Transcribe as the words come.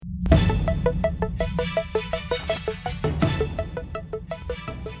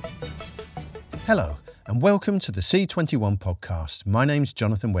Hello, and welcome to the C21 podcast. My name's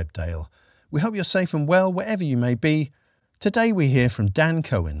Jonathan Webdale. We hope you're safe and well wherever you may be. Today we hear from Dan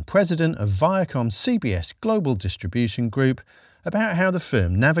Cohen, President of Viacom CBS Global Distribution Group, about how the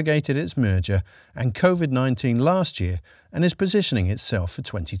firm navigated its merger and COVID-19 last year and is positioning itself for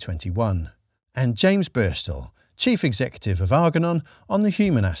 2021. And James Burstall, Chief Executive of Argonon, on the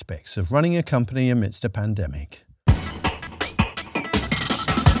human aspects of running a company amidst a pandemic.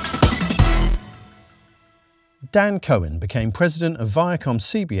 Dan Cohen became president of Viacom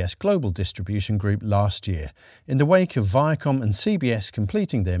CBS Global Distribution Group last year, in the wake of Viacom and CBS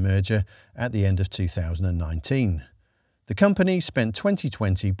completing their merger at the end of 2019. The company spent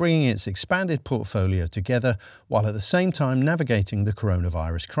 2020 bringing its expanded portfolio together while at the same time navigating the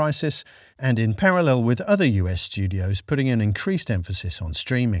coronavirus crisis and in parallel with other US studios putting an increased emphasis on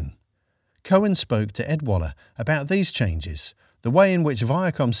streaming. Cohen spoke to Ed Waller about these changes, the way in which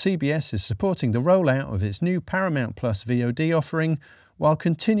Viacom CBS is supporting the rollout of its new Paramount Plus VOD offering while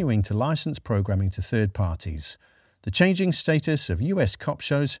continuing to license programming to third parties, the changing status of US cop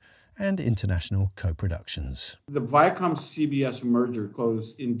shows and international co-productions. The Viacom-CBS merger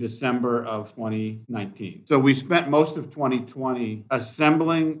closed in December of 2019. So we spent most of 2020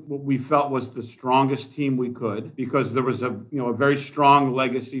 assembling what we felt was the strongest team we could, because there was a very strong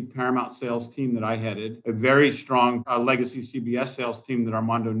legacy Paramount sales team that I headed, a very strong legacy CBS sales team that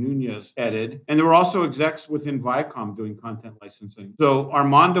Armando Nunez headed, and there were also execs within Viacom doing content licensing. So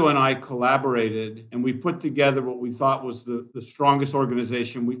Armando and I collaborated, and we put together what we thought was the strongest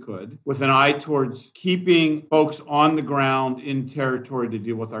organization we could, with an eye towards keeping folks on the ground in territory to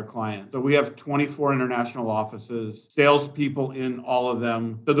deal with our clients. So we have 24 international offices, salespeople in all of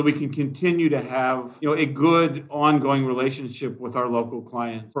them, so that we can continue to have a good ongoing relationship with our local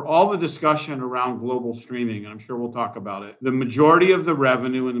clients. For all the discussion around global streaming, and I'm sure we'll talk about it, the majority of the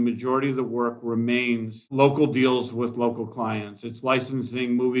revenue and the majority of the work remains local deals with local clients. It's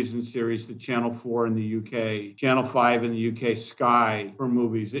licensing movies and series to Channel 4 in the UK, Channel 5 in the UK, Sky for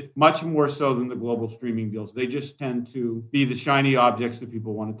movies. Much more so than the global streaming deals. They just tend to be the shiny objects that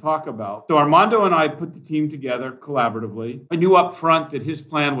people want to talk about. So Armando and I put the team together collaboratively. I knew up front that his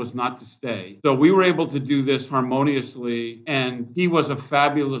plan was not to stay. So we were able to do this harmoniously, and he was a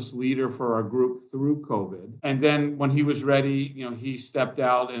fabulous leader for our group through COVID. And then when he was ready, he stepped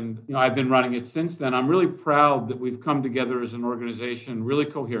out, and I've been running it since then. I'm really proud that we've come together as an organization really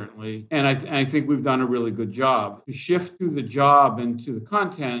coherently, and I think we've done a really good job. To shift to the job and to the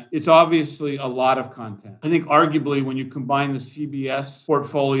content, it's obviously a lot of content. I think arguably when you combine the CBS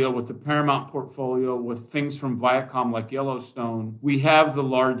portfolio with the Paramount portfolio with things from Viacom like Yellowstone, we have the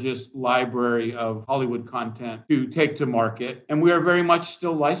largest library of Hollywood content to take to market, and we are very much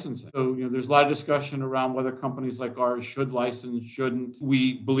still licensing. So, there's a lot of discussion around whether companies like ours should license, shouldn't.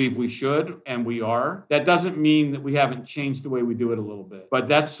 We believe we should, and we are. That doesn't mean that we haven't changed the way we do it a little bit, but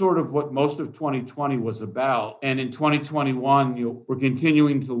that's sort of what most of 2020 was about. And in 2021, we're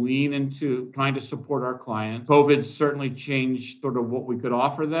continuing to lean into trying to support our clients. COVID certainly changed sort of what we could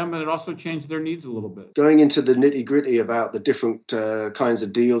offer them, and it also changed their needs a little bit. Going into the nitty-gritty about the different kinds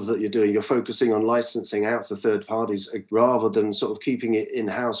of deals that you're doing, you're focusing on licensing out to third parties rather than sort of keeping it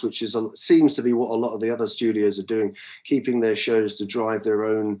in-house, which seems to be what a lot of the other studios are doing, keeping their shows to drive their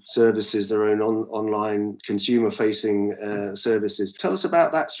own services, their own online consumer-facing services. Tell us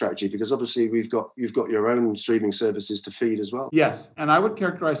about that strategy, because obviously you've got your own streaming services to feed as well. Yes, and I would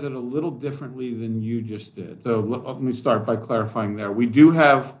characterize it a little differently than you just did. So let me start by clarifying there. We do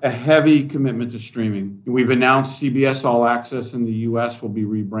have a heavy commitment to streaming. We've announced CBS All Access in the US will be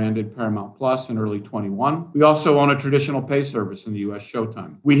rebranded Paramount Plus in early 21. We also own a traditional pay service in the US,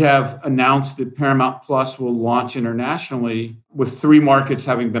 Showtime. We have announced that Paramount Plus will launch internationally, with 3 markets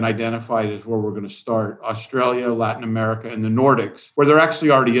having been identified as where we're going to start: Australia, Latin America, and the Nordics, where there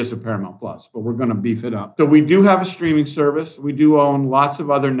actually already is a Paramount Plus, but we're going to beef it up. So we do have a streaming service. We do own lots of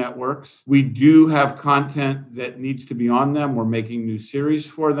other networks. We do have content that needs to be on them. We're making new series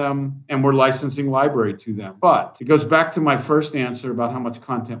for them, and we're licensing library to them. But it goes back to my first answer about how much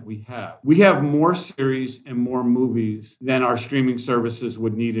content we have. We have more series and more movies than our streaming services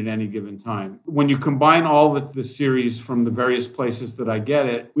would need at any given time. When you combine all the series from the various places that I get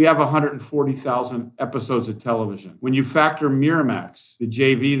it, we have 140,000 episodes of television. When you factor Miramax, the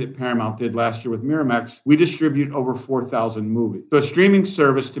JV that Paramount did last year with Miramax, we distribute over 4,000 movies. So a streaming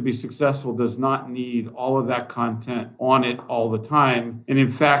service, to be successful, does not need all of that content on it all the time. And in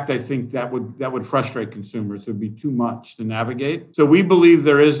fact, I think that would frustrate consumers. It would be too much to navigate. So we believe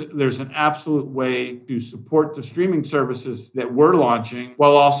there's an absolute way to support the streaming services that we're launching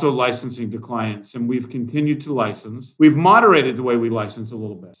while also licensing to clients. And we've continued to license. We've moderated moderated the way we license a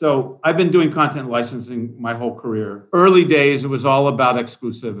little bit. So I've been doing content licensing my whole career. Early days, it was all about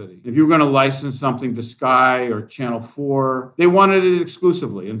exclusivity. If you were going to license something to Sky or Channel 4, they wanted it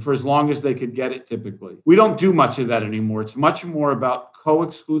exclusively and for as long as they could get it typically. We don't do much of that anymore. It's much more about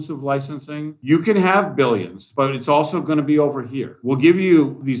co-exclusive licensing. You can have billions, but it's also going to be over here. We'll give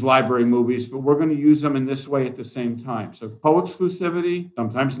you these library movies, but we're going to use them in this way at the same time. So co-exclusivity,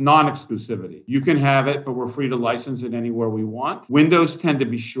 sometimes non-exclusivity. You can have it, but we're free to license it anywhere we want. Windows tend to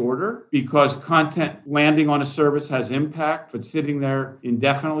be shorter because content landing on a service has impact, but sitting there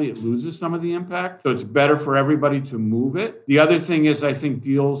indefinitely, it loses some of the impact. So it's better for everybody to move it. The other thing is I think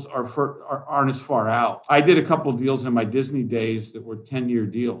deals aren't as far out. I did a couple deals in my Disney days that were 10-year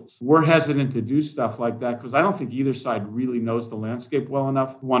deals. We're hesitant to do stuff like that because I don't think either side really knows the landscape well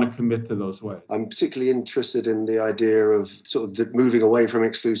enough to want to commit to those ways. I'm particularly interested in the idea of sort of moving away from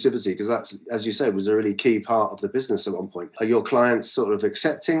exclusivity because that's, as you said, was a really key part of the business at one point. Are your clients sort of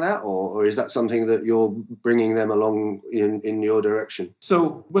accepting that or is that something that you're bringing them along in your direction?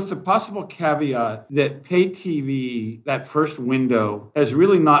 So with the possible caveat that pay TV, that first window, has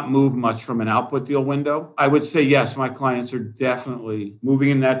really not moved much from an output deal window, I would say yes, my clients are definitely moving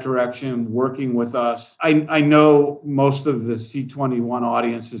in that direction, working with us. I know most of the C21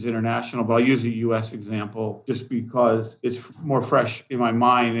 audience is international, but I'll use a US example just because it's more fresh in my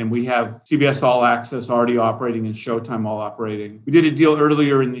mind. And we have CBS All Access already operating and Showtime all operating. We did a deal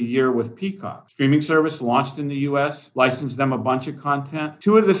earlier in the year with Peacock. Streaming service launched in the US, licensed them a bunch of content.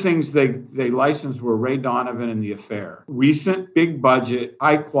 Two of the things they licensed were Ray Donovan and The Affair. Recent, big budget,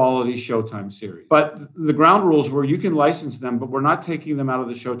 high quality Showtime series. But the ground rules were you can license them, but we're not taking them out of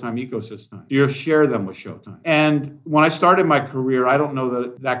the Showtime ecosystem. You'll share them with Showtime. And when I started my career, I don't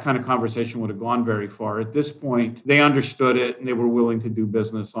know that kind of conversation would have gone very far. At this point, they understood it and they were willing to do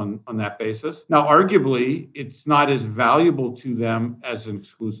business on that basis. Now, arguably, it's not as valuable to them as an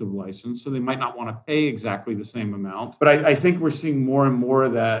exclusive license, so they might not want to pay exactly the same amount. But I think we're seeing more and more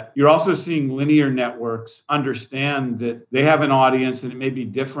of that. You're also seeing linear networks understand that they have an audience and it may be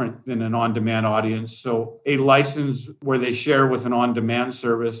different than an on-demand audience. So a license where they share with an on-demand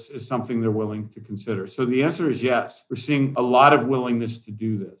service is something they're willing to consider. So the answer is yes. We're seeing a lot of willingness to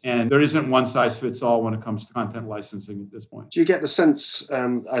do this. And there isn't one size fits all when it comes to content licensing at this point. Do you get the sense,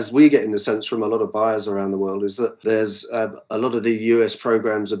 as we get in the sense from a lot of buyers around the world, is that there's a lot of the US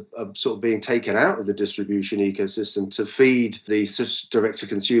programs are sort of being taken out of the distribution ecosystem to feed the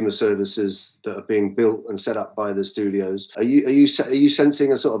direct-to-consumer services that are being built and set up by the studios? Are you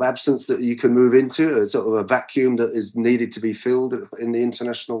sensing a sort of absence that you can move into, a sort of a vacuum that is needed to be filled in the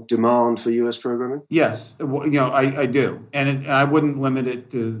international demand for US programming? Yes, I do. And I wouldn't limit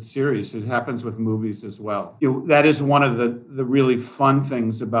it to series. It happens with movies as well. That is one of the really fun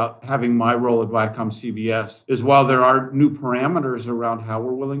things about having my role at Viacom CBS is while there are new parameters around how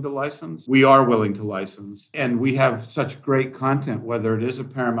we're willing to license, we are willing to license. And we have such great content, whether it is a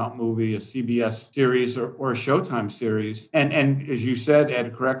Paramount movie, a CBS series, or a Showtime series. And as you said,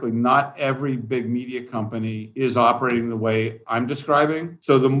 Ed, correctly, not every big media company is operating the way I'm describing.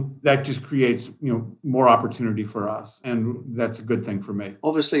 So that just creates more opportunity for us. And that's a good thing for me.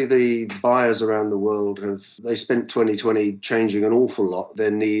 Obviously, the buyers around the world they spent 2020 changing an awful lot,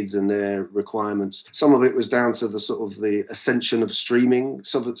 their needs and their requirements. Some of it was down to the sort of the ascension of streaming.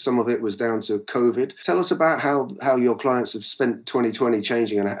 Some of it was down to COVID. Tell us about how your clients have spent 2020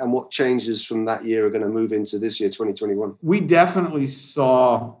 changing and what changes from that year are going to move into this year, 2021. We definitely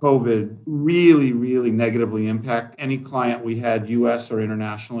saw COVID really, really negatively impact any client we had, US or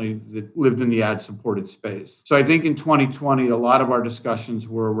internationally, that lived in the ad-supported space. So I think in 2020, a lot of our discussions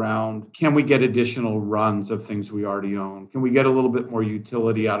were around, can we get additional runs of things we already own? Can we get a little bit more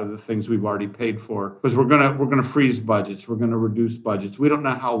utility out of the things we've already paid for? Because we're gonna freeze budgets. We're going to reduce budgets. We don't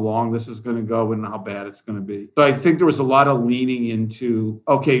know how long this is going to go and how bad it's going to be. So I think there was a lot of leaning into,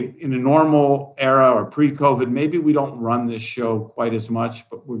 okay, in a normal era or pre-COVID, maybe we don't run this show quite as much,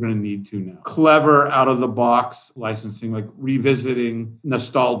 but we're going to need to now. Clever out-of-the-box licensing, like revisiting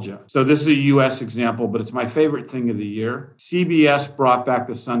nostalgia. So this is a US example, but it's my favorite thing of the year. CBS brought back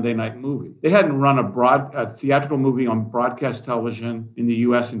the Sunday night movie. They hadn't run a theatrical movie on broadcast television in the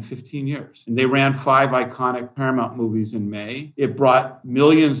US in 15 years. And they ran 5 iconic Paramount movies in May. It brought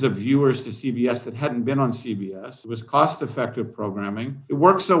millions of viewers to CBS that hadn't been on CBS. It was cost-effective programming. It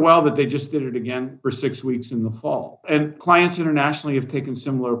worked so well that they just did it again for 6 weeks in the fall. And clients internationally have taken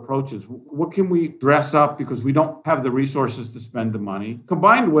similar approaches. What can we dress up because we don't have the resources to spend the money,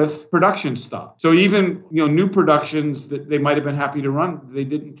 combined with production stuff. So even new productions that they might have been happy to run, they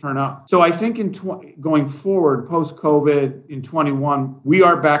didn't turn up. So I think going forward, post-COVID in 21, we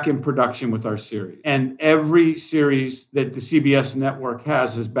are back in production with our series. And every series that the CBS network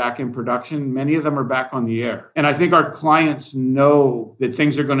has is back in production. Many of them are back on the air. And I think our clients know that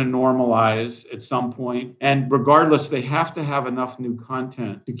things are going to normalize at some point. And regardless, they have to have enough new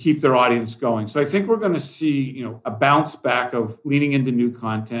content to keep their audience going. So I think we're going to see, a bounce back of leaning into new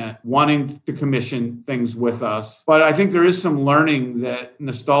content, wanting to commission things with us. But I think there is some learning that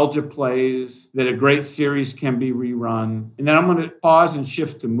nostalgia plays, that a great series can be rerun. And then I'm going to pause and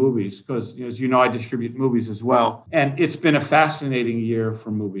shift to movies because, as you know, I distribute movies as well. And it's been a fascinating year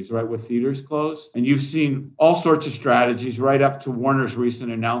for movies, right, with theaters closed. And you've seen all sorts of strategies right up to Warner's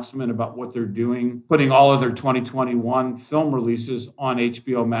recent announcement about what they're doing, putting all of their 2021 film releases on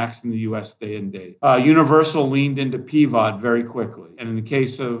HBO Max in the US day and date. Universal leaned into PVOD very quickly. And in the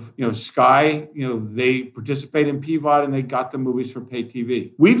case of, Sky, they participate in PVOD and they got the movies for pay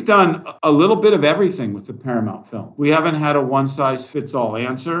TV. We've done a little bit of everything with the Paramount film. We haven't had a one-size-fits-all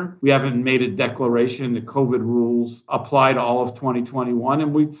answer. We haven't made a declaration that COVID rules apply to all of 2021.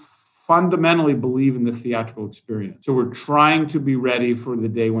 And we've fundamentally believe in the theatrical experience. So we're trying to be ready for the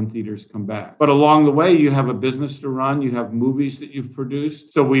day when theaters come back. But along the way, you have a business to run. You have movies that you've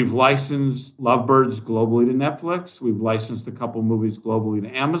produced. So we've licensed Lovebirds globally to Netflix. We've licensed a couple movies globally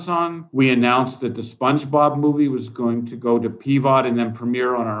to Amazon. We announced that the SpongeBob movie was going to go to PVOD and then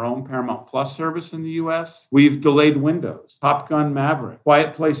premiere on our own Paramount Plus service in the US. We've delayed windows. Top Gun Maverick.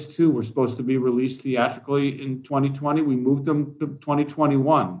 Quiet Place 2 were supposed to be released theatrically in 2020. We moved them to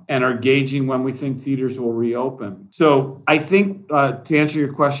 2021 and are gauging when we think theaters will reopen. So I think to answer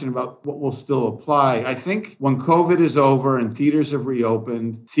your question about what will still apply, I think when COVID is over and theaters have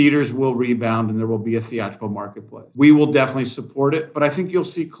reopened, theaters will rebound and there will be a theatrical marketplace. We will definitely support it, but I think you'll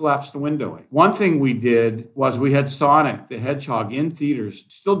see collapsed windowing. One thing we did was we had Sonic the Hedgehog in theaters,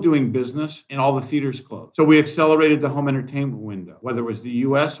 still doing business, and all the theaters closed. So we accelerated the home entertainment window, whether it was the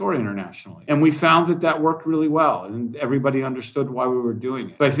US or internationally. And we found that worked really well and everybody understood why we were doing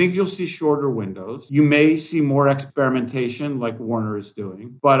it. So I think you'll see shorter windows. You may see more experimentation like Warner is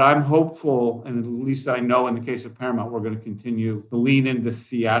doing, but I'm hopeful, and at least I know in the case of Paramount, we're going to continue to lean into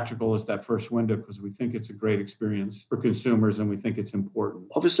theatrical as that first window because we think it's a great experience for consumers and we think it's important.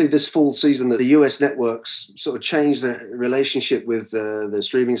 Obviously, this fall season, the US networks sort of changed the relationship with the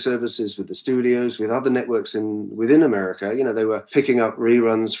streaming services, with the studios, with other networks within America. They were picking up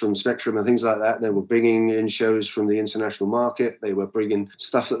reruns from Spectrum and things like that. They were bringing in shows from the international market. They were bringing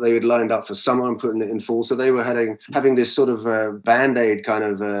stuff that they had lined up for summer and putting it in fall. So they were having this sort of Band-Aid kind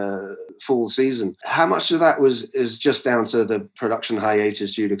of fall season. How much of that is just down to the production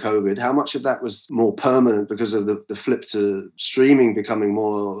hiatus due to COVID? How much of that was more permanent because of the flip to streaming becoming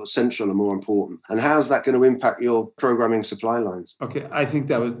more central and more important? And how's that going to impact your programming supply lines? Okay, I think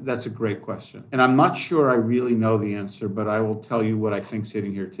that's a great question. And I'm not sure I really know the answer, but I will tell you what I think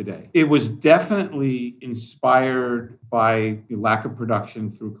sitting here today. It was definitely inspired by lack of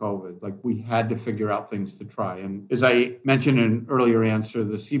production through COVID. Like we had to figure out things to try. And as I mentioned in an earlier answer,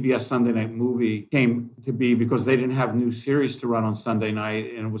 the CBS Sunday Night Movie came to be because they didn't have new series to run on Sunday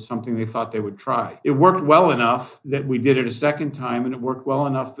night, and it was something they thought they would try. It worked well enough that we did it a second time, and it worked well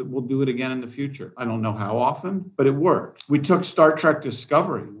enough that we'll do it again in the future. I don't know how often, but it worked. We took Star Trek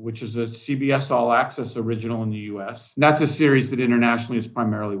Discovery, which is a CBS All Access original in the US. And that's a series that internationally is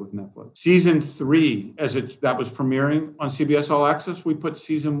primarily with Netflix. Season 3, that was premiering on CBS All Access, we put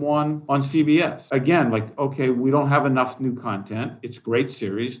season 1 on CBS. Again, we don't have enough new content. It's a great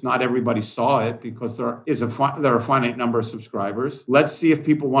series. Not everybody saw it because there are a finite number of subscribers. Let's see if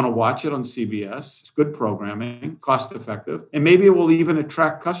people want to watch it on CBS. It's good programming, cost effective, and maybe it will even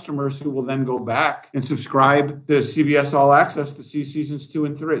attract customers who will then go back and subscribe to CBS All Access to see seasons 2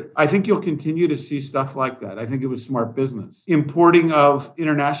 and 3. I think you'll continue to see stuff like that. I think it was smart business. Importing of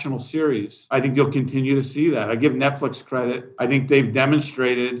international series, I think you'll continue to see that. I give Netflix credit. I think they've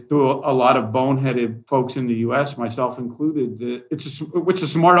demonstrated to a lot of boneheaded folks in the US, myself included, that it's a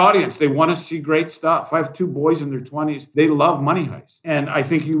smart audience. They want to see great stuff. I have 2 boys in their 20s. They love Money Heist. And I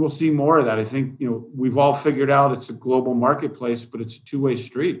think you will see more of that. I think, we've all figured out it's a global marketplace, but it's a two-way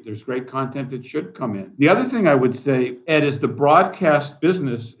street. There's great content that should come in. The other thing I would say, Ed, is the broadcast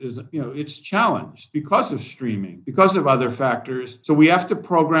business is, it's challenged because of streaming, because of other factors. So we have to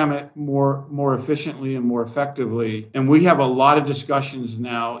program it more efficiently and more effectively. And we have a lot of discussions now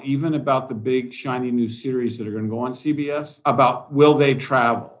now, even about the big shiny new series that are going to go on CBS, about will they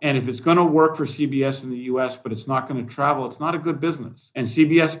travel? And if it's going to work for CBS in the US, but it's not going to travel, it's not a good business. And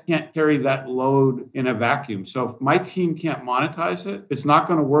CBS can't carry that load in a vacuum. So if my team can't monetize it, it's not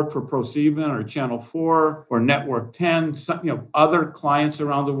going to work for ProSieben or Channel 4 or Network 10, other clients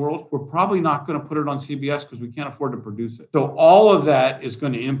around the world. We're probably not going to put it on CBS because we can't afford to produce it. So all of that is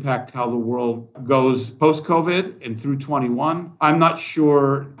going to impact how the world goes post-COVID and through 21. I'm not sure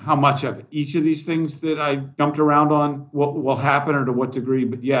how much of each of these things that I jumped around on will happen or to what degree,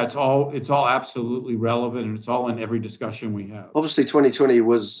 but yeah, it's all absolutely relevant, and it's all in every discussion we have. Obviously, 2020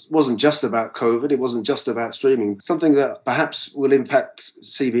 wasn't just about COVID. It wasn't just about streaming. Something that perhaps will impact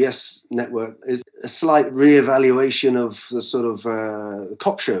CBS network is a slight reevaluation of the sort of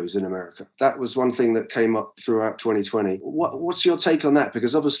cop shows in America. That was one thing that came up throughout 2020. What's your take on that?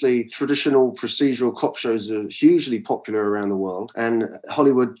 Because obviously, traditional procedural cop shows are hugely popular around the world, and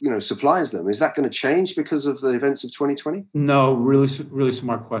Hollywood, supplies them. Is that going to change because of the events of 2020? No, really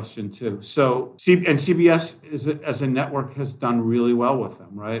smart question too. So, CBS as a network has done really well with them,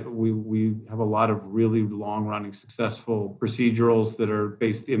 right? We have a lot of really long-running, successful procedurals that are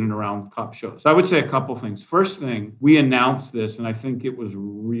based in and around cop shows. So I would say a couple things. First thing, we announced this, and I think it was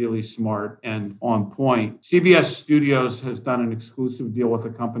really smart and on point. CBS Studios has done an exclusive deal with a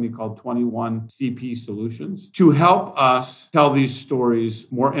company called 21 CP Solutions to help us tell these stories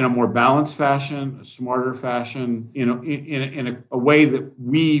in a more balanced fashion, a smarter fashion, in a way that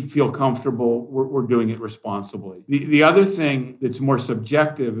we feel comfortable we're doing it responsibly. The other thing that's more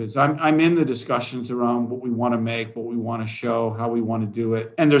subjective is I'm in the discussions around what we want to make, what we want to show, how we want to do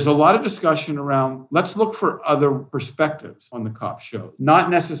it. And there's a lot of discussion around, let's look for other perspectives on the cop show, not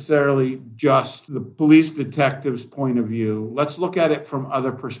necessarily just the police detective's point of view. Let's look at it from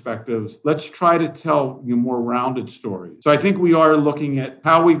other perspectives. Let's try to tell more rounded stories. So I think we are looking at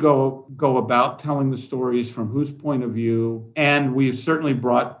how we go about telling the stories from whose point of view. And we've certainly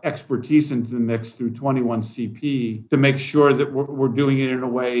brought expertise into the mix through 21 CP to make sure that we're doing it in a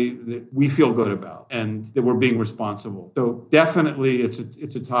way that we feel good about and that we're being responsible. So definitely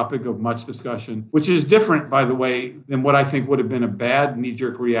it's a topic of much discussion, which is different, by the way, than what I think would have been a bad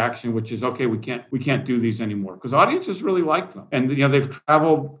knee-jerk reaction, which is, okay, we can't do these anymore, because audiences really like them. And they've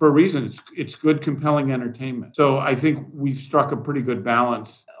traveled for a reason. It's good, compelling entertainment. So I think we've struck a pretty good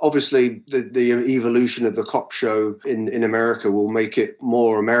balance. Obviously, the evolution of the cop show in America will make it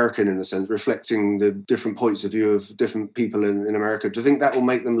more American in a sense, reflecting the different points of view of different people in America. Do you think that will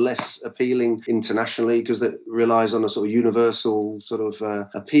make them less appealing internationally because it relies on a sort of universal sort of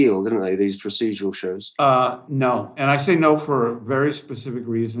appeal, didn't they, these procedural shows? No. And I say no for a very specific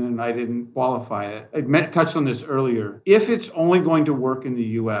reason, and I didn't qualify it. I touched on this earlier. If it's only going to work in the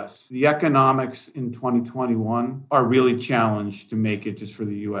U.S., the economics in 2021 are really challenged to make it just for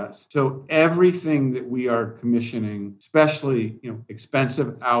the U.S. So everything that we are commissioning, especially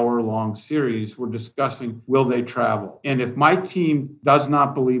expensive hour-long series, we're discussing, will they travel? And if my team does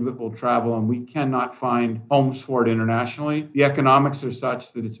not believe it will travel and we cannot find homes for it internationally, the economics are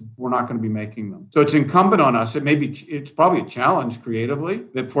such that we're not going to be making them. So it's incumbent on us. It's probably a challenge creatively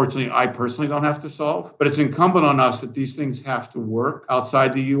that fortunately I personally don't have to solve, but it's incumbent on us that these things have to work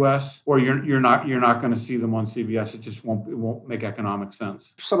outside the U.S. or you're not going to see them on CBS. It won't make economic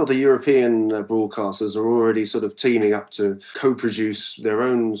sense. Some of the European broadcasters are already sort of teaming up to co-produce their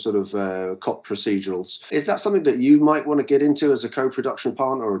own sort of cop procedurals. Is that something that you might want to get into as a co-production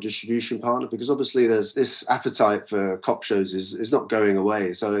partner or a distribution partner? Because obviously there's this appetite for cop shows is not going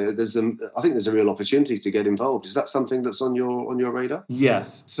away. So I think there's a real opportunity to get involved. Is that something that's on your radar?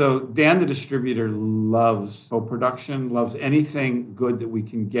 Yes. So Dan, the distributor, loves co-production, loves anything good that we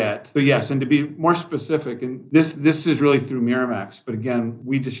can get. So yes, and to be more specific, and this is really through Miramax, but again,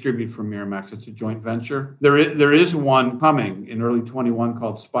 we distribute from Miramax. It's a joint venture. There is one coming in early 21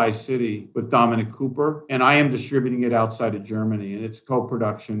 called Spy City with Dominic Cooper, and I am distributing it outside of Germany, and it's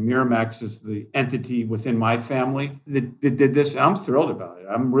co-production. Miramax is the entity within my family that did this, and I'm thrilled about it.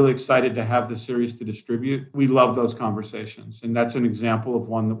 I'm really excited to have the series to distribute. We love those conversations, and that's an example of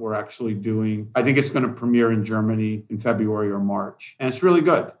one that we're actually doing. I think it's going to premiere in Germany in February or March, and it's really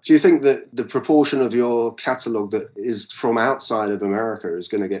good. Do you think that the proportion of your catalog that is from outside of America is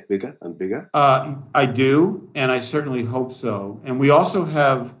going to get bigger and bigger? I do, and I certainly hope so. And we also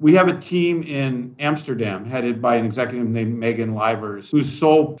have a team in Amsterdam headed by an executive named Megan Livers, whose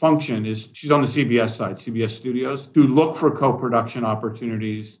sole function is, she's on the CBS side, CBS Studios, to look for co-production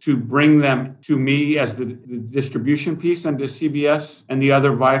opportunities, to bring them to me as the distribution piece and to CBS and the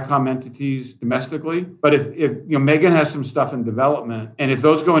other Viacom entities domestically. But if Megan has some stuff in development, and if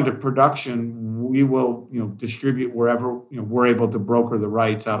those go into production, we will distribute wherever we're able to broker the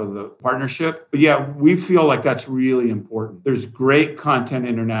rights out of the partnership. But yeah, we feel like that's really important. There's great content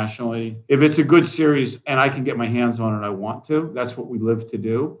internationally. If it's a good series and I can get my hands on it, I want to. That's what we live to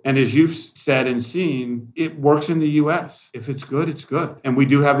do. And as you've said and seen, it works in the US. If it's good, it's good. And we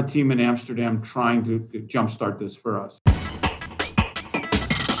do have a team in Amsterdam trying to jumpstart this for us.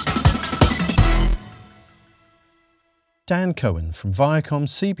 Dan Cohen from Viacom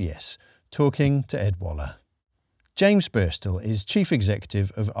CBS talking to Ed Waller. James Birstall is Chief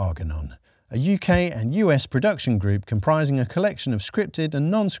Executive of Argonon, a UK and US production group comprising a collection of scripted and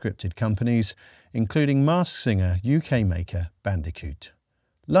non-scripted companies, including Masked Singer UK maker Bandicoot.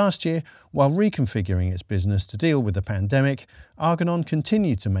 Last year, while reconfiguring its business to deal with the pandemic, Argonon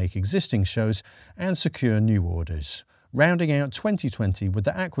continued to make existing shows and secure new orders, rounding out 2020 with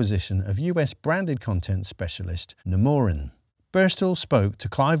the acquisition of US branded content specialist Nemorin. Birstall spoke to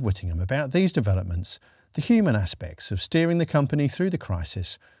Clive Whittingham about these developments, the human aspects of steering the company through the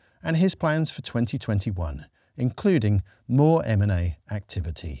crisis, and his plans for 2021, including more M&A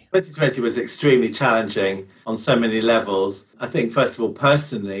activity. 2020 was extremely challenging on so many levels. I think, first of all,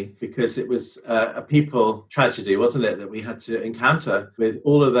 personally, because it was a people tragedy, wasn't it, that we had to encounter with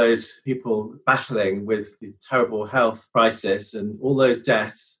all of those people battling with this terrible health crisis and all those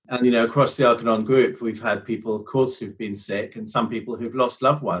deaths. And, across the Argonon group, we've had people, of course, who've been sick and some people who've lost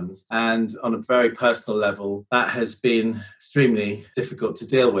loved ones. And on a very personal level, that has been extremely difficult to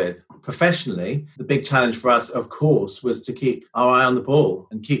deal with. Professionally, the big challenge for us, of course, was to keep our eye on the ball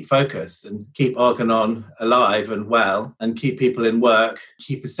and keep focus and keep Argonon alive and well and keep people in work,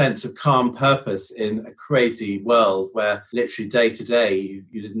 keep a sense of calm purpose in a crazy world where literally day to day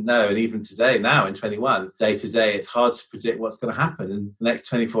you didn't know. And even today, now in 21, day to day, it's hard to predict what's going to happen in the next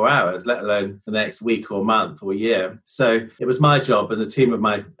 24 hours, let alone the next week or month or year. So it was my job and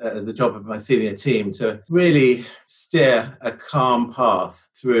the job of my senior team to really steer a calm path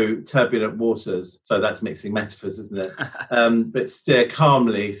through turbulent waters. So that's mixing metaphors, isn't it? But steer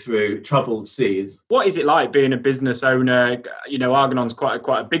calmly through troubled seas. What is it like being a business owner? Argonon's quite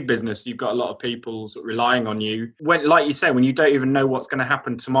a big business. You've got a lot of people sort of relying on you. When, like you say, when you don't even know what's going to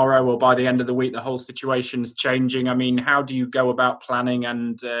happen tomorrow or by the end of the week, the whole situation's changing. I mean, how do you go about planning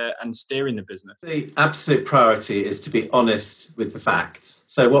and steering the business? The absolute priority is to be honest with the facts.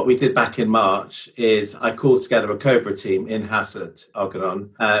 So what we did back in March is I called together a Cobra team in-house at Argonon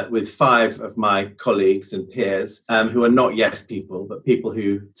with 5 of my colleagues and peers who are not yes people, but people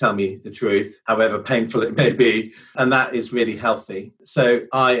who tell me the truth, however painful it may be. And that is really healthy. So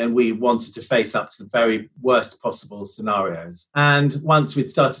we wanted to face up to the very worst possible scenarios. And once we'd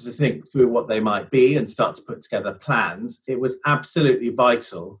started to think through what they might be and start to put together plans, it was absolutely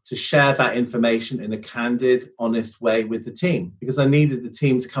vital to share that information in a candid, honest way with the team, because I needed the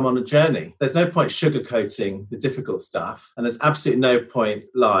team to come on a journey. There's no point sugarcoating the difficult stuff, and there's absolutely no point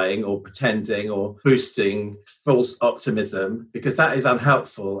lying or pretending or boosting false optimism, because that is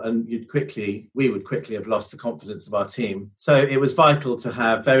unhelpful, and we would quickly have lost the confidence of our team. So it was vital to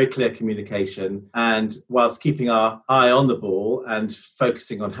have very clear communication, and whilst keeping our eye on the ball and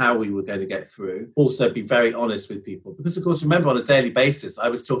focusing on how we were going to get through, also be very honest with people. Because, of course, remember, on a daily basis, I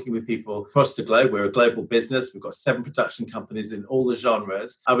was talking with people across the globe. We're a global business. We've got 7 production companies in all the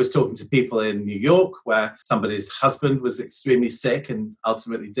genres. I was talking to people in New York where somebody's husband was extremely sick and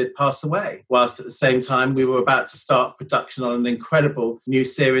ultimately did pass away, whilst at the same time we were about to start production on an incredible new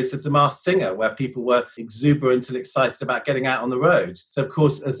series of The Masked Singer, where people were exuberant and excited about getting out on the road. So, of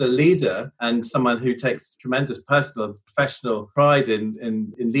course, as a leader and someone who takes tremendous personal and professional pride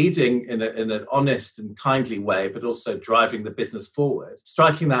in leading in an honest and kindly way, but also driving the business forward,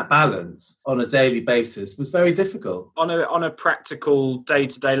 striking that balance on a daily basis was very difficult. On a practical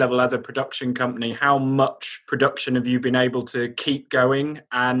day-to-day level as a production company, how much production have you been able to keep going,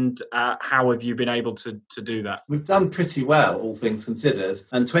 and how have you been able to do that? We've done pretty well, all things considered,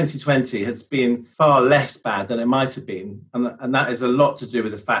 and 2020 has been far less bad than it might have been, and that is a lot to do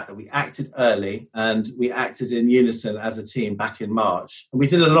with the fact that we acted early and we acted in unison as a team back in March. And we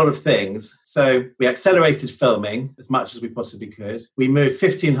did a lot of things. So we accelerated filming as much as we possibly could. We moved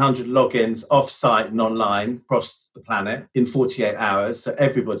 1,500 logins off-site and online across the planet in 48 hours. So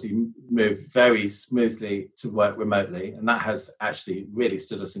everybody moved very smoothly to work remotely. And that has actually really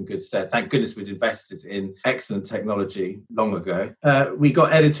stood us in good stead. Thank goodness we'd invested in excellent technology long ago. We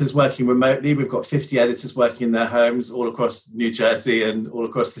got editors working remotely. We've got 50 editors working in their homes all across New Jersey and all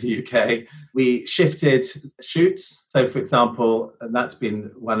across the UK. We shifted shoots. So, for example, and that's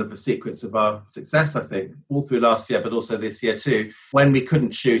been one of the secrets of our success, I think, all through last year, but also this year too. When we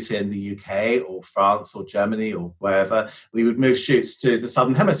couldn't shoot in the UK or France or Germany or wherever, we would move shoots to the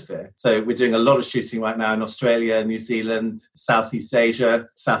Southern Hemisphere. So we're doing a lot of shooting right now in Australia, New Zealand, Southeast Asia,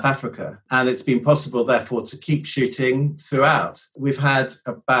 South Africa. And it's been possible, therefore, to keep shooting throughout. We've had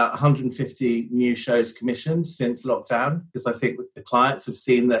about 150 new shows commissioned since lockdown, because I think the clients have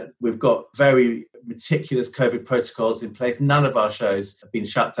seen that we've got very meticulous COVID protocols in place. None of our shows have been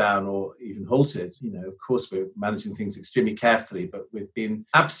shut down or even halted. Of course, we're managing things extremely carefully, but we've been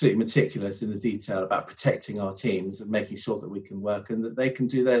absolutely meticulous in the detail about protecting our teams and making sure that we can work and that they can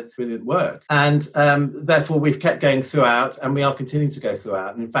do their brilliant work. And therefore, we've kept going throughout, and we are continuing to go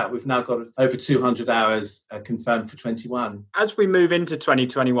throughout. And in fact, we've now got over 200 hours confirmed for 21. As we move into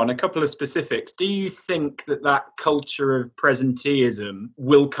 2021, a couple of specifics. Do you think that culture of presenteeism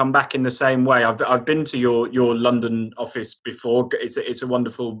will come back in the same way? I've been to your London office before. It's a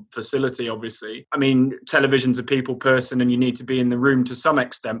wonderful facility, obviously. I mean, television's a people person and you need to be in the room to some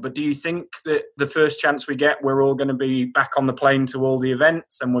extent. But do you think that the first chance we get, we're all going to be back on the plane to all the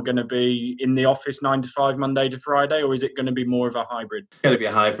events and we're going to be in the office 9 to 5, Monday to Friday? Or is it going to be more of a hybrid? It's going to be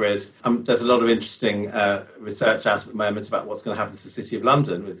a hybrid. There's a lot of interesting research out at the moment about what's going to happen to the City of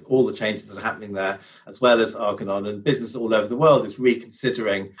London with all the changes that are happening there, as well as Argonon, and business all over the world is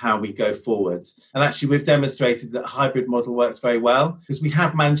reconsidering how we go forwards. And actually, we've demonstrated that a hybrid model works very well because we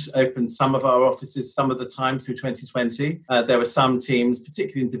have managed to open some of our offices some of the time through 2020. There were some teams,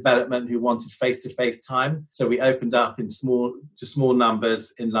 particularly in development, who wanted face-to-face time. So we opened up in small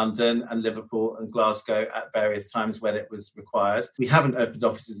numbers in London and Liverpool and Glasgow at various times when it was required. We haven't opened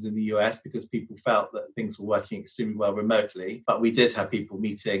offices in the US because people felt that things were working extremely well remotely. But we did have people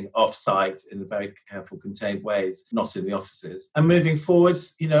meeting off-site in very careful, contained ways, not in the offices. And moving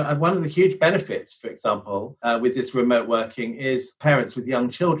forwards, one of the huge benefits, for example, with this remote working is parents with young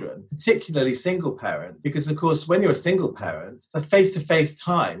children, particularly single parents, because of course, when you're a single parent, the face-to-face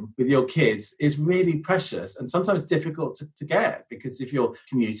time with your kids is really precious and sometimes difficult to get, because if you're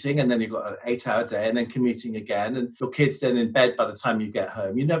commuting and then you've got an 8-hour day and then commuting again and your kid's then in bed by the time you get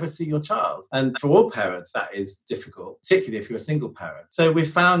home, you never see your child. And for all parents, that is difficult, particularly if you're a single parent. So we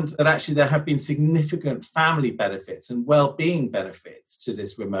found that actually there have been significant family benefits and well-being benefits to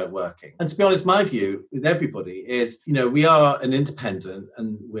this remote working. And to be honest, my view with everybody is, we are an independent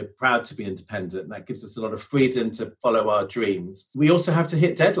and we're proud to be independent. And that gives us a lot of freedom to follow our dreams. We also have to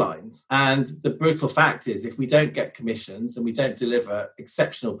hit deadlines. And the brutal fact is, if we don't get commissions and we don't deliver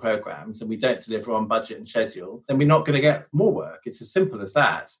exceptional programs and we don't deliver on budget and schedule, then we're not going to get more work. It's as simple as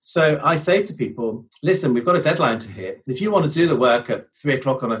that. So I say to people, listen, we've got a deadline to hit. If you want to do the work at 3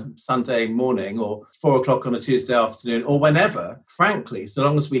 o'clock on a Sunday morning or 4 o'clock on a Tuesday afternoon or whenever, frankly, so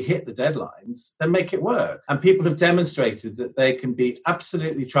long as we hit the deadlines, then make it work. And people have demonstrated that they can be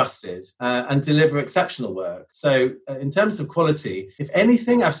absolutely trusted and deliver exceptional work. So in terms of quality, if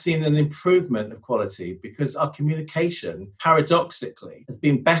anything, I've seen an improvement of quality because our communication, paradoxically, has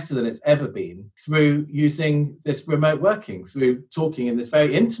been better than it's ever been through using this remote working, through talking in this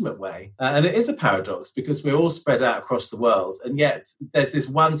very intimate way. And it is a paradox because we're all spread out across the world, and yet there's this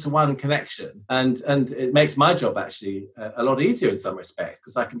one-to-one connection. And it makes my job actually a lot easier in some respects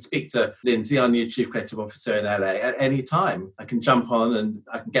because I can speak to Lindsay, our new Chief Creative Officer in LA, at any time. I can jump on and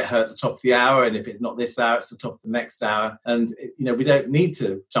I can get her at the top of the hour, and if it's not this hour, it's the top of the next hour. And we don't need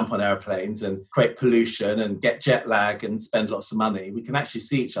to jump on airplanes and create pollution and get jet lag and spend lots of money. We can actually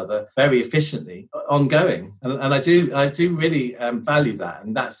see each other very efficiently, ongoing. And I do really value that,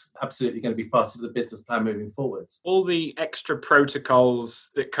 and that's absolutely going to be part of the business plan moving forward. All the extra protocols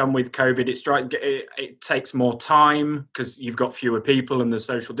that come with COVID, it takes more time because you've got fewer people and the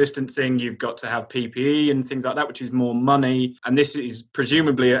social distancing. You've got to have PPE and things like that, which is more money. And this is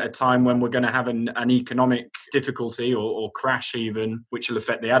presumably at a time when we're going to have an economic difficulty or crash even, which will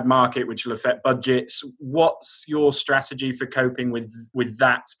affect the ad market, which will affect budgets. What's your strategy for coping with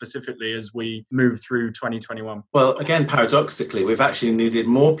that specifically as we move through 2021? Well, again, paradoxically, we've actually needed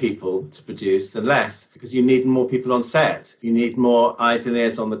more people to produce than less because you need more people on set. You need more eyes and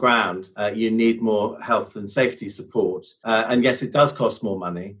ears on the ground. You need more health and safety support. And yes, it does cost more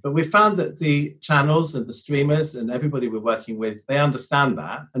money. But we found that the channels and the streamers and everybody we're working with, they understand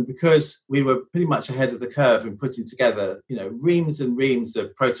that. And because we were pretty much ahead of the curve in putting together, reams and reams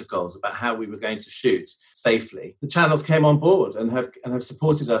of protocols about how we were going to shoot safely, the channels came on board and have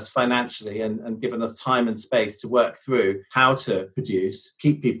supported us financially and given given us time and space to work through how to produce,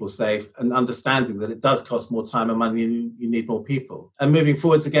 keep people safe, and understanding that it does cost more time and money and you need more people. And moving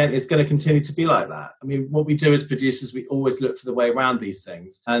forwards again, it's going to continue to be like that. I mean, what we do as producers, we always look for the way around these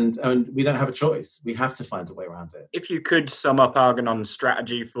things, and we don't have a choice. We have to find a way around it. If you could sum up Argonon's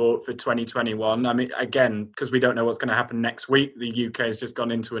strategy for 2021, I mean, again, because we don't know what's going to happen next week, the UK has just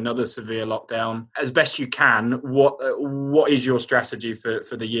gone into another severe lockdown. As best you can, what is your strategy for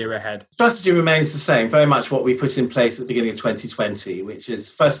the year ahead? Strategy remains the same, very much what we put in place at the beginning of 2020, which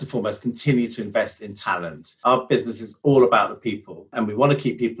is first and foremost continue to invest in talent. Our business is all about the people, and we want to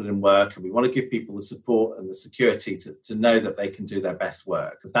keep people in work, and we want to give people the support and the security to know that they can do their best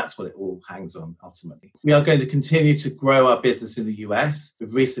work, because that's what it all hangs on ultimately. We are going to continue to grow our business in the US.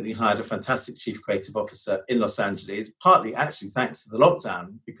 We've recently hired a fantastic chief creative officer in Los Angeles, partly actually thanks to the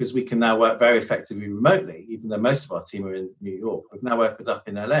lockdown, because we can now work very effectively remotely, even though most of our team are in New York. We've now opened up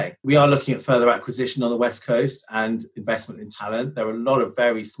in LA. We are looking at further acquisition on the West Coast and investment in talent. There are a lot of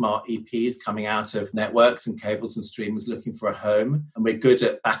very smart EPs coming out of networks and cables and streamers looking for a home, and we're good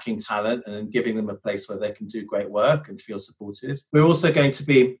at backing talent and giving them a place where they can do great work and feel supported. We're also going to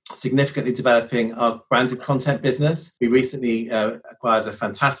be significantly developing our branded content business. We recently acquired a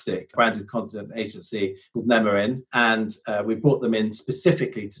fantastic branded content agency called Nemarin, and we brought them in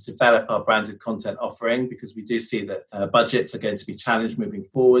specifically to develop our branded content offering, because we do see that budgets are going to be challenged moving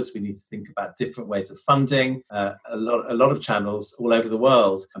forwards. We need to think about different ways of funding. A lot of channels all over the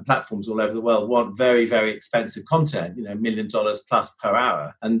world and platforms all over the world want very, very expensive content, $1 million plus per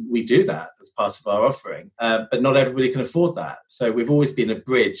hour. And we do that as part of our offering. But not everybody can afford that. So we've always been a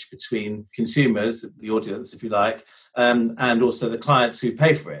bridge between consumers, the audience, if you like, and also the clients who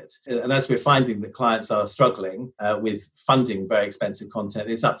pay for it. And as we're finding that clients are struggling with funding very expensive content,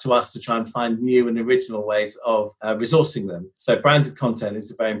 it's up to us to try and find new and original ways of resourcing them. So branded content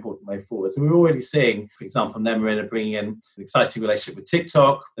is a very important way forward. And we're already seeing, for example, Nemarin are bringing in an exciting relationship with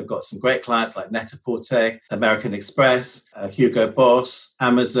TikTok. They've got some great clients like Net-a-Porter, American Express, Hugo Boss,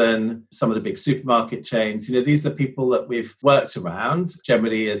 Amazon, some of the big supermarket chains. These are people that we've worked around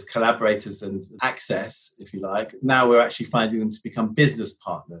generally as collaborators and access, if you like. Now we're actually finding them to become business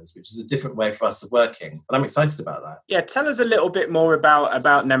partners, which is a different way for us of working. But I'm excited about that. Yeah, tell us a little bit more about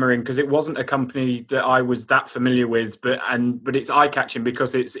Nemarin, because it wasn't a company that I was that familiar with, but it's eye-catching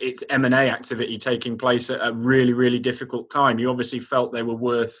because it's M&A activity taking place at a really, really difficult time. You obviously felt they were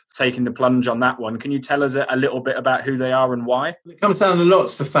worth taking the plunge on that one. Can you tell us a little bit about who they are and why? It comes down a lot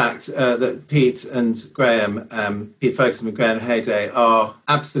to the fact that Pete and Graham, Pete Ferguson and Graham Hayday, are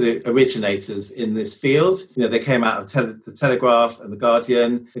absolute originators in this field. They came out of the Telegraph and the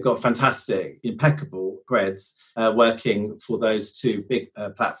Guardian. They've got fantastic, impeccable creds working for those two big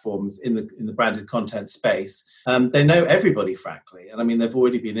platforms in the branded content space. They know everybody, frankly. And I mean, they've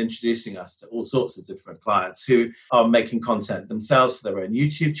already been introducing us to all sorts of different clients who are making content themselves for their own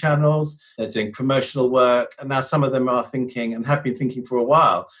YouTube channels. They're doing promotional work. And now some of them are thinking, and have been thinking for a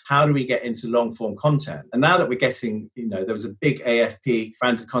while, how do we get into long form content? And now that we're getting, there was a big AFP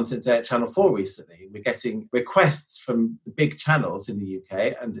branded content day at Channel 4 recently. We're getting requests from the big channels in the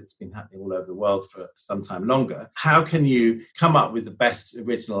UK, and it's been happening all over the world for some time longer. How can you come up with the best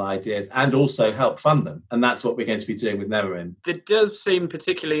original ideas and also help fund them? And that's what we're going to be doing with Nemarin. There does seem,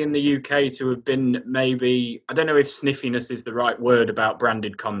 particularly in the UK, to have been maybe, I don't know if sniffiness is the right word about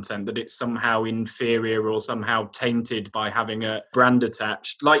branded content, that it's somehow inferior or somehow tainted by having a brand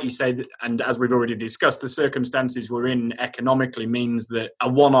attached. Like you say, and as we've already discussed, the circumstances we're in economically means that a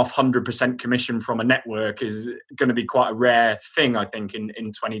one-off 100% commission from a network is going to be quite a rare thing, I think, in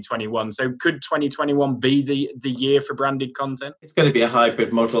 2021. So could 2021 be the year for branded content? It's going to be a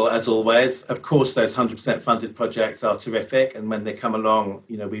hybrid model, as always. Of course, those 100% funded projects are terrific, and when they come along,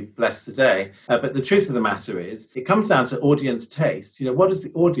 we bless the day. But the truth of the matter is, it comes down to audience taste. What does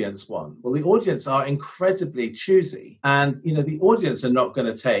the audience want? Well, the audience are incredibly choosy, and the audience are not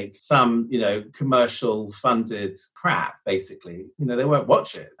going to take some commercial funded crap. Basically, they won't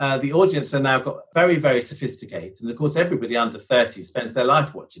watch it. The audience are now got very, very sophisticated, and of course, everybody under 30 spends their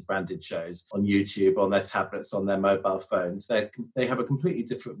life watching branded shows on YouTube, on their tablets, on their mobile phones. They have a completely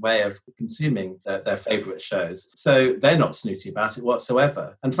different way of consuming their favourite shows. So they're not snooty about it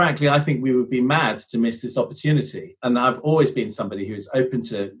whatsoever. And frankly, I think we would be mad to miss this opportunity. And I've always been somebody who is open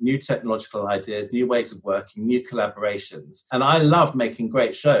to new technological ideas, new ways of working, new collaborations. And I love making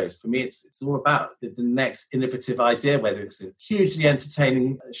great shows. For me, it's all about the next innovative idea, whether it's a hugely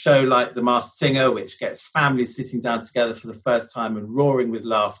entertaining show like The Masked Singer, which gets families sitting down together for the first time and roaring with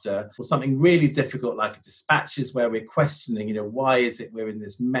laughter, or something really difficult like Dispatches, where we're questioning, why is it we're in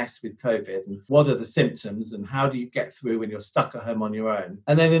this mess with COVID, and what are the symptoms, and how do you get through when you're stuck at home on your own?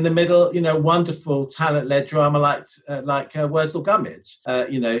 And then in the the middle, wonderful talent-led drama like Wurzel Gummidge,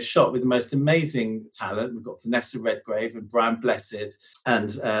 shot with the most amazing talent. We've got Vanessa Redgrave and Brian Blessed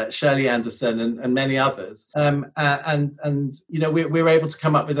and Shirley Anderson and many others. We're able to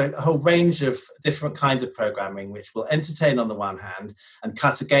come up with a whole range of different kinds of programming, which will entertain on the one hand and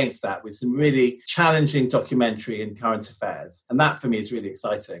cut against that with some really challenging documentary and current affairs. And that for me is really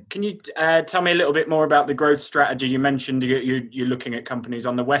exciting. Can you tell me a little bit more about the growth strategy? You mentioned you're looking at companies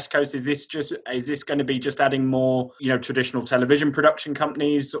on the West Coast. Is this going to be just adding more, traditional television production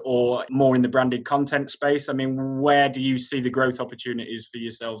companies or more in the branded content space? I mean, where do you see the growth opportunities for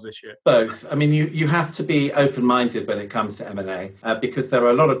yourselves this year? Both. I mean, you have to be open-minded when it comes to M&A because there are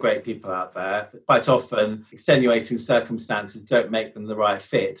a lot of great people out there. Quite often, extenuating circumstances don't make them the right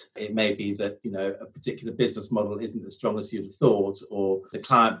fit. It may be that, a particular business model isn't as strong as you'd have thought, or the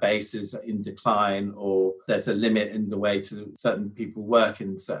client base is in decline, or there's a limit in the way to certain people work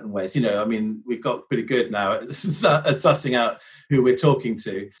in certain ways. We've got pretty good now at sussing out who we're talking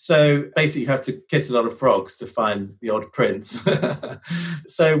to. So basically you have to kiss a lot of frogs to find the odd prince.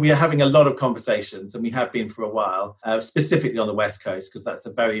 So we are having a lot of conversations, and we have been for a while, specifically on the West Coast, because that's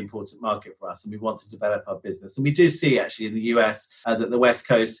a very important market for us and we want to develop our business. And we do see actually in the US that the West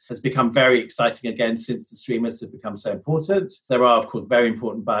Coast has become very exciting again since the streamers have become so important. There are, of course, very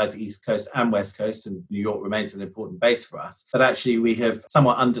important buyers East Coast and West Coast, and New York remains an important base for us. But actually we have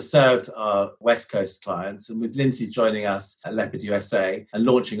somewhat underserved our West Coast clients, and with Lindsay joining us at Leopard USA and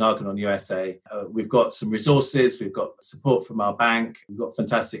launching Argonon USA, we've got some resources, we've got support from our bank, we've got a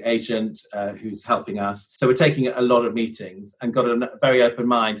fantastic agent who's helping us. So we're taking a lot of meetings and got a very open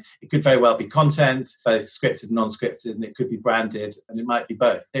mind. It could very well be content, both scripted and non-scripted, and it could be branded, and it might be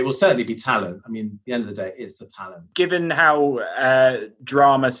both. It will certainly be talent. I mean, at the end of the day, it's the talent. Given how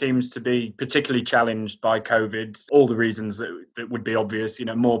drama seems to be particularly challenged by COVID, all the reasons that would be obvious,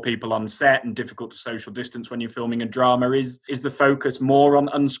 more people on set and difficult to social distance when you're filming a drama, is the focus more on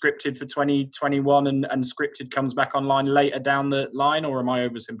unscripted for 2021 and scripted comes back online later down the line, or am I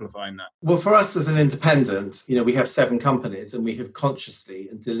oversimplifying that? Well, for us as an independent, we have 7 companies and we have consciously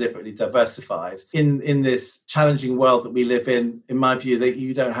and deliberately diversified. In this challenging world that we live in my view, that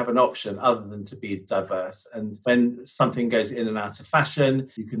you don't have an option other than to be diverse. And when something goes in and out of fashion,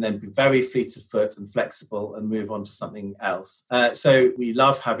 you can then be very fleet of foot and flexible and move on to something else. So we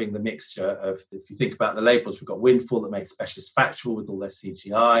love having the mixture of, if you think about the labels, we've got Windfall that makes Specialist Factual with all their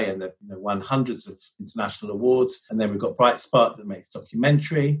CGI and they've won hundreds of international awards. And then we've got Bright Spot that makes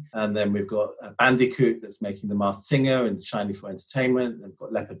documentary. And then we've got Bandicoot that's making The Masked Singer and Shiny for Entertainment. And we've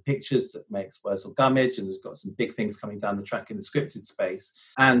got Leopard Pictures that makes Wurzel Gummidge, and there's got some big things coming down the track in the scripted space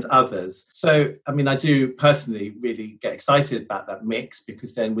and others. So, I do personally really get excited about that mix,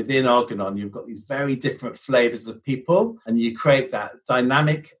 because then within Argonon, you've got these very different flavors of people, and you create that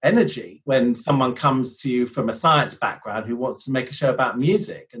dynamic energy when someone comes to you from a science background who wants to make a show about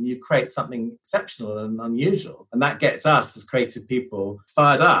music, and you create something exceptional and unusual. And that gets us as creative people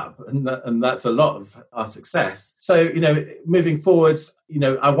fired up, and that's a lot of our success. So, moving forwards,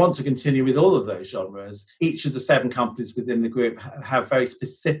 I want to continue with all of those genres. Each of the 7 companies within the group have very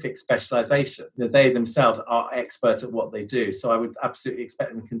specific specialization. They themselves are expert at what they do. So I would absolutely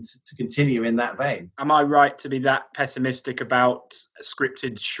expect them to continue in that vein. Am I right to be that pessimistic about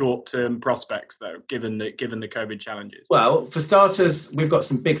scripted short-term prospects, though, given the COVID challenges? Well, for starters, we've got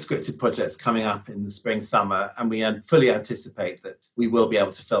some big scripted projects coming up in the spring, summer, and we fully anticipate that we will be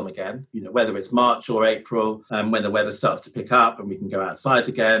able to film again, whether it's March or April, when the weather starts to pick up and we can go outside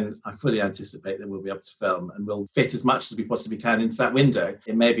again. I fully anticipate that we'll be able to film, and we'll fit as much as we possibly can into that window.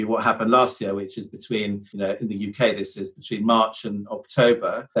 It may be what happened last year, which is between, in the UK, this is between March and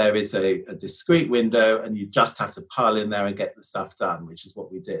October. There is a discrete window, and you just have to pile in there and get the stuff done, which is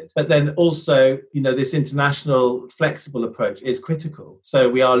what we did. But then also, this international flexible approach is critical. So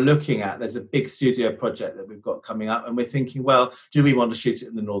we are looking at, there's a big studio project that we've got coming up, and we're thinking, well, do we want to shoot it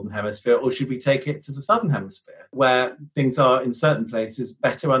in the Northern Hemisphere, or should we take it to the Southern Hemisphere, where things are in certain places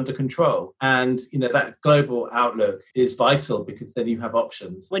better under control? And, that global outlook is vital, because then you have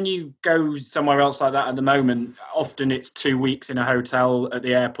options. When you go somewhere else like that at the moment, often it's 2 weeks in a hotel at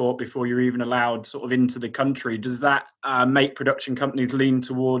the airport before you're even allowed sort of into the country. Does that make production companies lean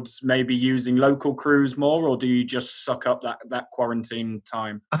towards maybe using local crews more, or do you just suck up that quarantine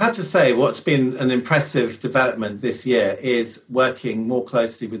time? I have to say, what's been an impressive development this year is working more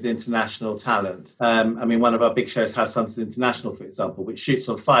closely with international talent. One of our big shows, House Hunters International, for example, which shoots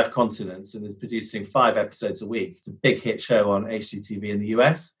on 5 continents and is producing 5 episodes a week. It's a big hit show on HGTV in the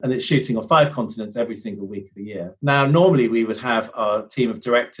US, and it's shooting on 5 continents every single week of the year. Now, normally we would have our team of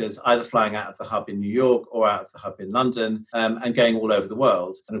directors either flying out of the hub in New York or out of the hub in London, and going all over the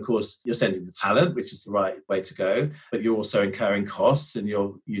world. And of course, you're sending the talent, which is the right way to go, but you're also incurring costs and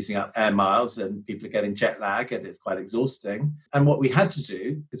you're using up air miles and people are getting jet lag and it's quite exhausting. And what we had to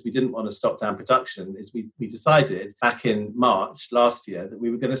do, because we didn't want to stop down production, is we decided back in March last year that we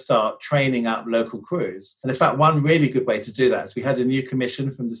were going to start training up local crews. And in fact, one really good way to do that is we had a new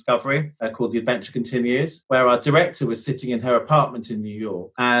commission from Discovery called The Adventure Continues, where our director was sitting in her apartment in New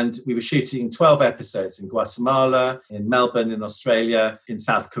York. And we were shooting 12 episodes in Guatemala, in Melbourne, in Australia, in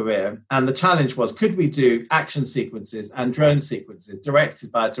South Korea. And the challenge was, could we do action sequences and drone sequences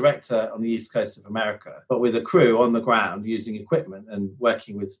directed by a director on the East Coast of America, but with a crew on the ground using equipment and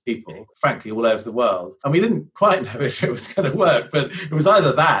working with people, frankly, all over the world. And we didn't quite know if it was going to work, but it was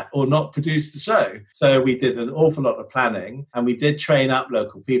either that or not produce the show. So we did an awful lot of planning and we did train up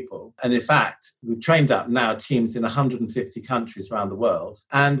local people. And in fact, we've trained up now teams in 150 countries around the world.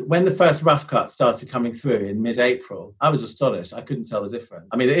 And when the first rough cut started coming through in mid-April, I was astonished. I couldn't tell the difference.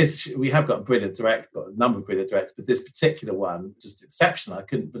 I mean, we have got a brilliant director, got a number of brilliant directors, but this particular one, just exceptional. I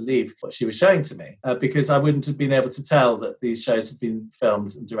couldn't believe what she was showing to me because I wouldn't have been able to tell that these shows had been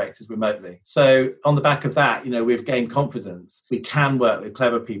filmed and directed remotely. So on the back of that, we've gained confidence. We can work with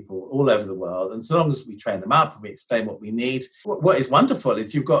clever people all over the world. And so long as we train them up and we explain what we need, what is wonderful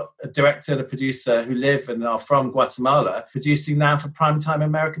is you've got a director and a producer who live and are from Guatemala producing now for primetime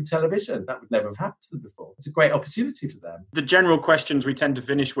American television. That would never have happened to them before. It's a great opportunity for them. The general questions we tend to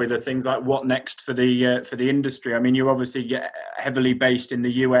finish with are things like what next for the industry. I mean, you're obviously heavily based in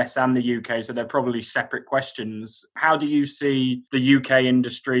the US and the UK, so they're probably separate questions. How do you see the UK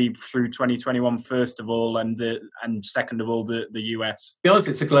industry through 2021, first of all, and second of all, the US? To be honest,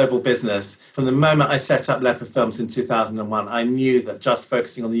 it's a global business. From the moment I set up Leopard Films in 2001, I knew that just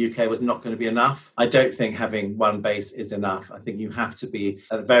focusing on the UK was not going to be enough. I don't think having one base is enough. I think you have to be,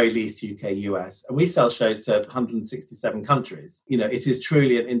 at the very least, UK, US. And we sell shows to 167 countries. It is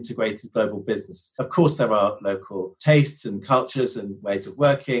truly an integrated global business. Of course, there are local tastes and cultures and ways of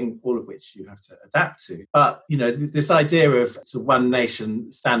working, all of which you have to adapt to. But, this idea of sort of one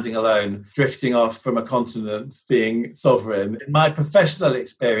nation standing alone, drifting off from a continent, being sovereign, in my professional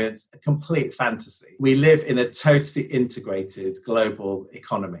experience, a complete fantasy. We live in a totally integrated global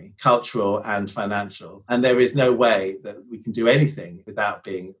economy, cultural and financial, and there is no way that we can do anything without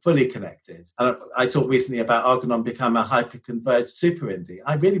being fully connected. And I talked recently about Argonon become a hyper-converged super indie.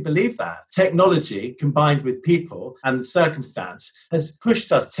 I really believe that. Technology combined with people and the circumstance has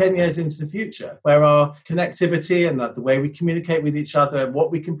pushed us 10 years into the future, where our connectivity and the way we communicate with each other,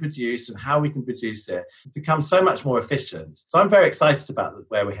 what we can produce and how we can produce it, has become so much more efficient. So I'm very excited about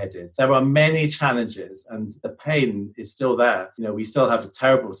where we're headed. There are many challenges and the pain is still there. We still have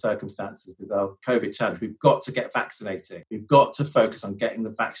terrible circumstances with our COVID challenge. We've got to get vaccinating. We've got to focus on getting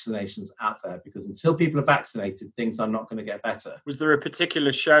the vaccinations out there, because until people are vaccinated, things are not going to get better. Was there a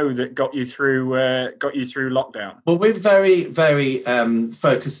particular show that got you through lockdown? Well, we're very, very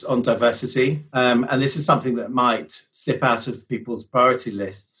focused on diversity, and this is something that might slip out of people's priority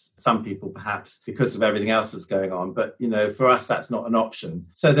lists. Some people, perhaps, because of everything else that's going on. But for us, that's not an option.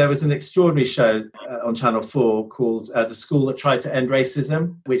 So there was an extraordinary show on Channel 4 called The School That Tried to End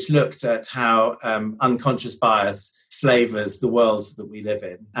Racism, which looked at how unconscious bias flavours the world that we live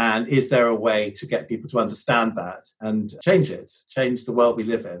in. And is there a way to get people to understand that and change the world we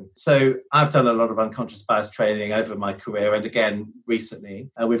live in? So I've done a lot of unconscious bias training over my career, and again, recently.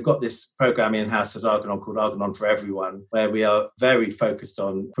 We've got this programme in-house at Argonon called Argonon for Everyone, where we are very focused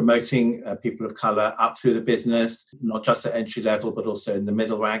on promoting people of colour up through the business, not just at entry level, but also in the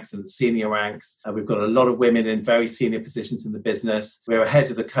middle ranks and the senior ranks. We've got a lot of women in very senior positions in the business. We're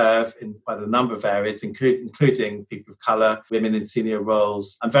ahead of the curve in quite a number of areas, including people of colour, women in senior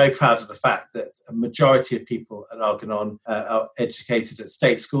roles. I'm very proud of the fact that a majority of people at Argonon are educated at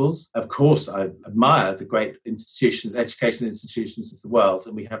state schools. Of course, I admire the great education institutions of the world,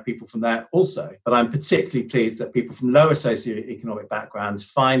 and we have people from there also. But I'm particularly pleased that people from lower socioeconomic backgrounds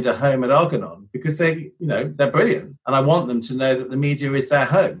find a home at Argonon, because they're brilliant. And I want them to know that the media is their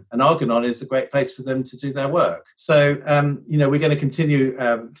home, and Argonon is a great place for them to do their work. So, we're going to continue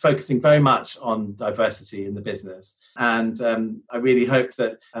focusing very much on diversity in the business. And I really hope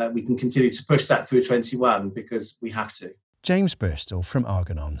that we can continue to push that through 21, because we have to. James Birstall from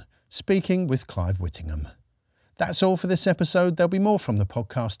Argonon, speaking with Clive Whittingham. That's all for this episode. There'll be more from the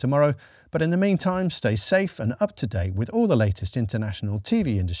podcast tomorrow, but in the meantime, stay safe and up to date with all the latest international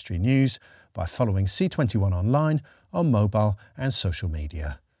TV industry news by following C21 online, on mobile and social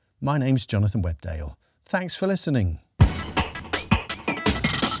media. My name's Jonathan Webdale. Thanks for listening.